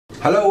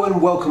Hello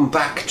and welcome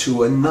back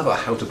to another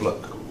How to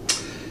Bloke.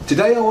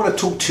 Today I want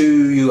to talk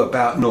to you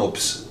about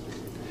knobs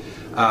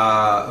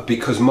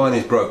because mine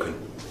is broken.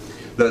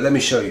 Look, let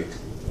me show you.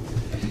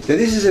 Now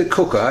this is a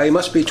cooker. It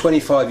must be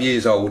 25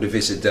 years old if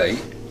it's a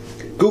date.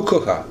 Good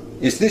cooker.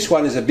 This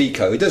one is a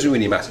Beko. It doesn't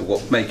really matter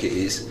what make it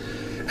is.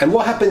 And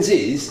what happens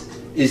is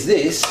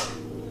this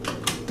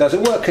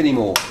doesn't work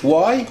anymore.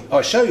 Why?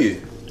 I'll show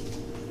you.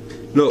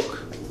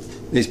 Look,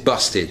 it's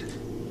busted.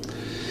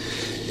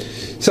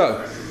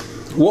 So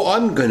what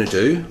I'm going to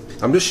do,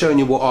 I'm just showing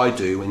you what I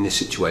do in this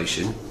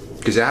situation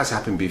because it has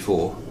happened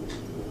before.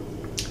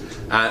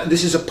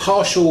 This is a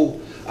partial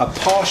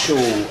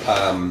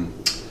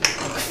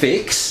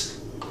fix.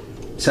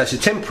 So it's a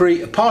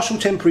partial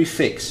temporary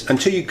fix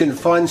until you can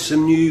find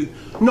some new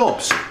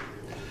knobs.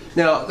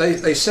 Now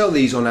they sell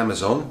these on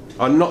Amazon.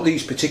 I'm not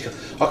these particular.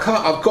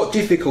 I've got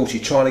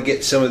difficulty trying to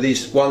get some of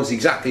these ones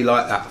exactly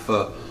like that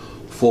for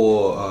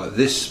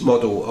this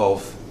model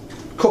of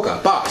cooker,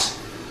 but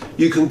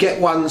you can get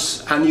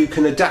ones and you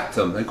can adapt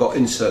them. They've got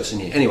inserts in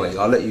here. Anyway,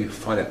 I'll let you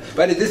find out.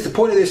 But the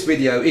point of this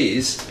video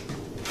is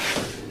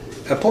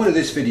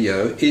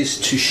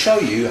to show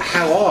you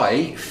how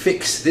I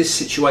fix this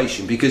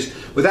situation, because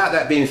without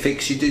that being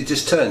fixed, it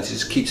just turns. It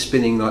just keeps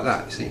spinning like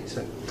that. See.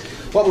 So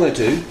what I'm going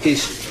to do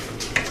is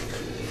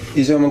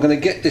I'm going to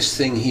get this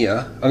thing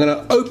here. I'm going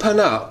to open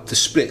up the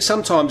split.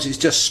 Sometimes it's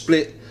just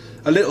split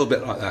a little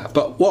bit like that.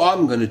 But what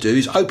I'm going to do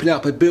is open it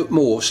up a bit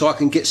more so I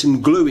can get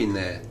some glue in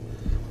there.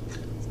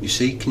 You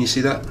see? Can you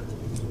see that?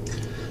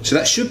 So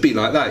that should be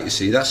like that. You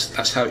see?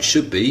 That's how it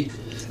should be,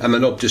 and the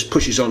knob just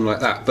pushes on like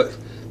that. But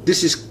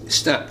this is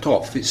snapped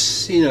off.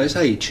 It's, you know, it's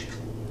age.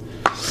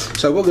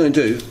 So what we're going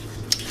to do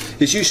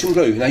is use some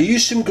glue. Now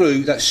use some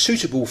glue that's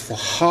suitable for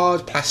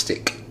hard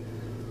plastic.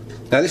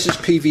 Now this is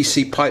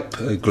PVC pipe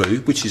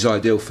glue, which is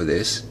ideal for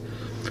this.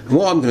 And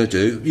what I'm going to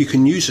do, you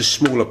can use a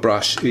smaller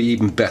brush,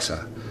 even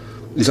better,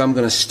 is I'm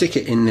going to stick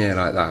it in there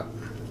like that,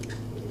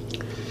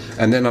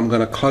 and then I'm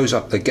going to close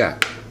up the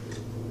gap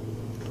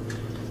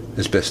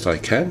as best I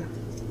can.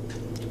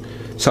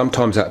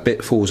 Sometimes that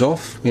bit falls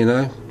off, you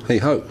know, hey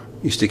ho,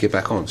 you stick it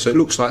back on. So it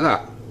looks like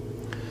that.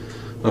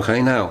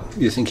 Okay, now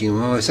you're thinking,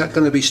 well, is that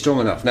going to be strong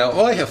enough? Now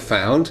I have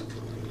found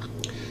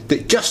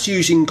that just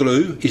using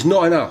glue is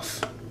not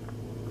enough.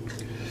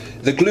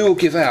 The glue will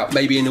give out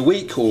maybe in a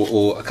week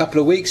or a couple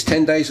of weeks,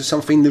 10 days or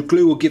something. The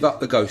glue will give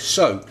up the ghost.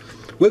 So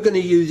we're going to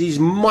use these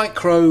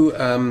micro,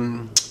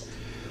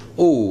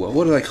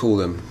 what do they call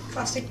them?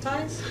 Plastic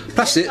ties?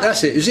 Plastic,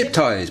 that's it, zip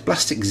ties,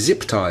 plastic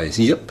zip ties,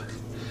 yep.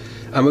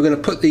 And we're going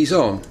to put these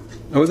on,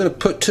 and we're going to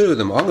put two of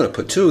them, I'm going to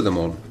put two of them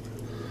on,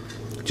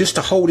 just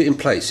to hold it in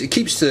place. It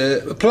keeps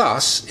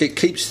it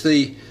keeps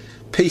the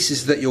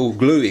pieces that you're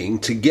gluing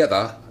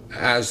together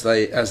as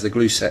the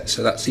glue set,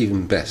 so that's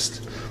even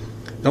best.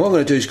 Now what I'm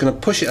going to do is going to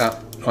push it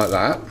up like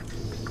that.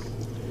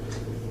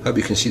 Hope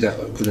you can see that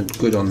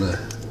good on the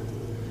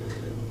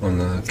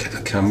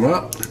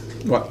camera.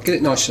 Right, get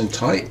it nice and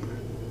tight.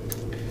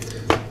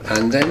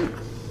 And then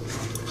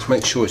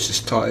make sure it's as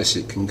tight as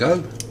it can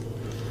go,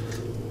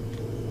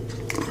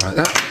 like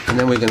that. And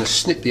then we're going to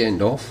snip the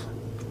end off,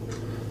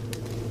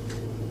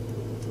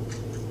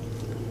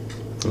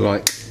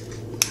 like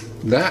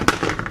that.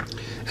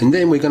 And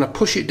then we're going to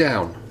push it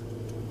down,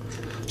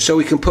 so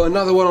we can put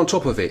another one on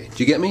top of it.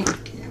 Do you get me?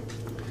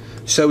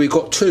 So we've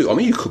got two. I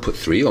mean, you could put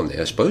three on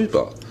there, I suppose,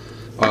 but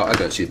I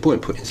don't see the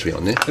point in putting three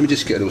on there. Let me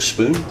just get a little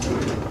spoon.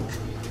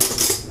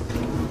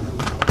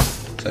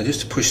 So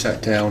just to push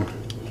that down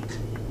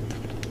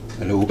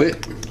a little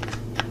bit.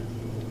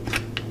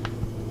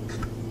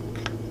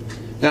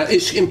 Now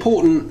it's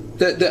important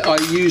that I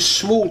use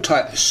small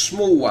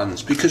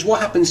ones, because what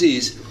happens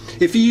is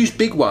if you use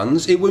big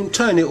ones, it won't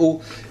turn. It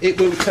won't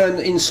turn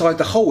inside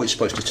the hole it's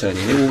supposed to turn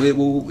in.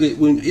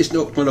 It's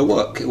not going to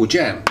work. It will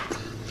jam.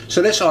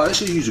 So let's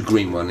just use a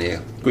green one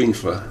here. Green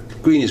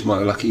is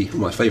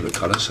my favourite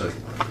colour. So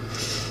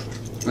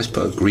let's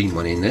put a green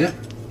one in there.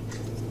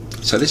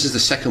 So this is the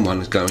second one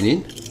that's going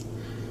in,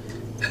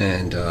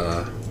 and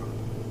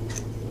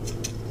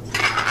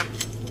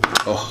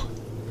oh,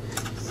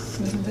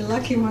 the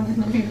lucky one in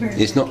the mirror.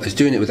 It's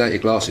doing it without your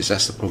glasses.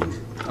 That's the problem.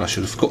 I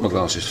should have got my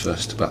glasses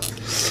first. But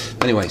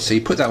anyway, so you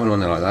put that one on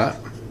there like that.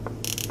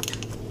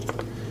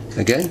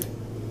 Again,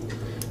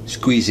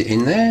 squeeze it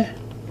in there.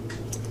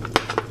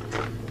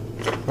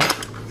 Right.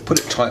 Put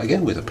it tight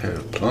again with a pair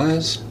of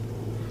pliers.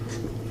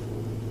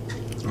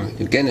 Right.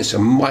 Again, it's a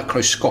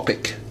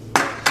microscopic.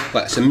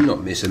 Well, it's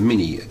a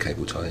mini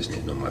cable tie, isn't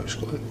it? Not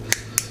microscopic.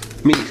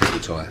 Mini cable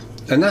tie.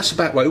 And that's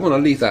about where we want to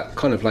leave that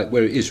kind of like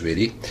where it is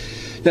really.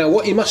 Now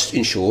what you must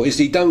ensure is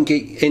that you don't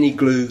get any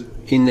glue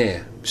in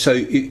there. So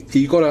you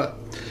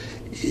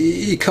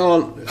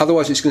can't,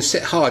 otherwise it's going to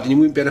set hard and you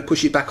won't be able to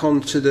push it back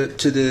onto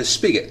the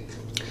spigot.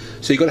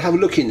 So you've got to have a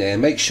look in there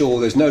and make sure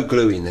there's no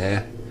glue in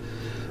there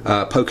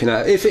poking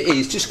out. If it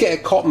is, just get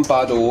a cotton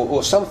bud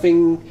or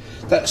something,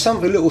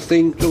 little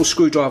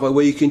screwdriver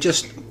where you can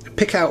just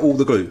pick out all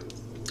the glue.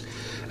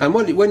 And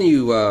when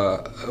you're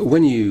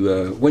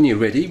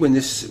ready, when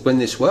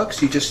this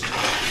works, you just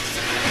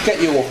get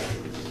your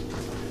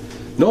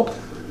knob,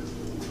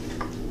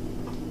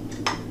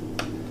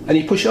 and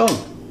you push it on,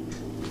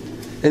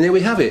 and there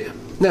we have it.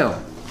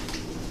 Now,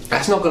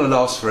 that's not going to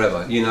last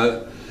forever, you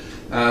know,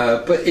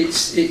 but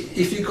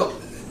if you've got,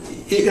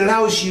 it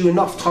allows you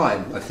enough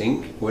time, I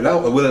think, will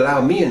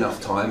allow me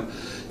enough time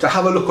to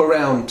have a look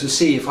around to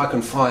see if I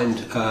can find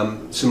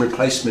some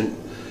replacement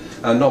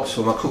knobs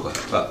for my cooker.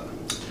 But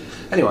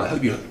anyway, I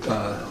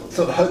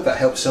hope that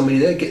helps somebody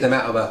there, get them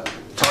out of a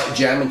tight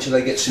jam until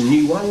they get some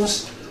new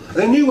ones. And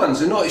the new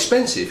ones are not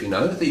expensive, you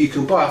know, that you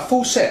can buy a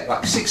full set,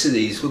 like 6 of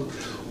these, for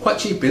quite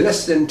cheaply,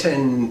 less than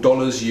 $10,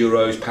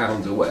 euros,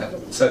 pounds or whatever.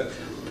 So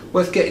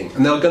worth getting,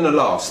 and they're going to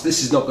last.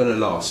 This is not going to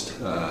last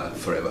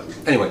forever.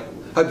 Anyway,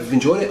 hope you've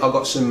enjoyed it. I've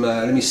got some,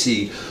 let me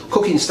see,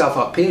 cooking stuff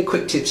up here,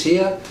 quick tips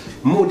here,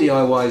 more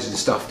DIYs and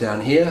stuff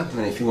down here,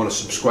 and if you want to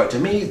subscribe to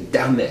me,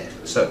 down there.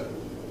 So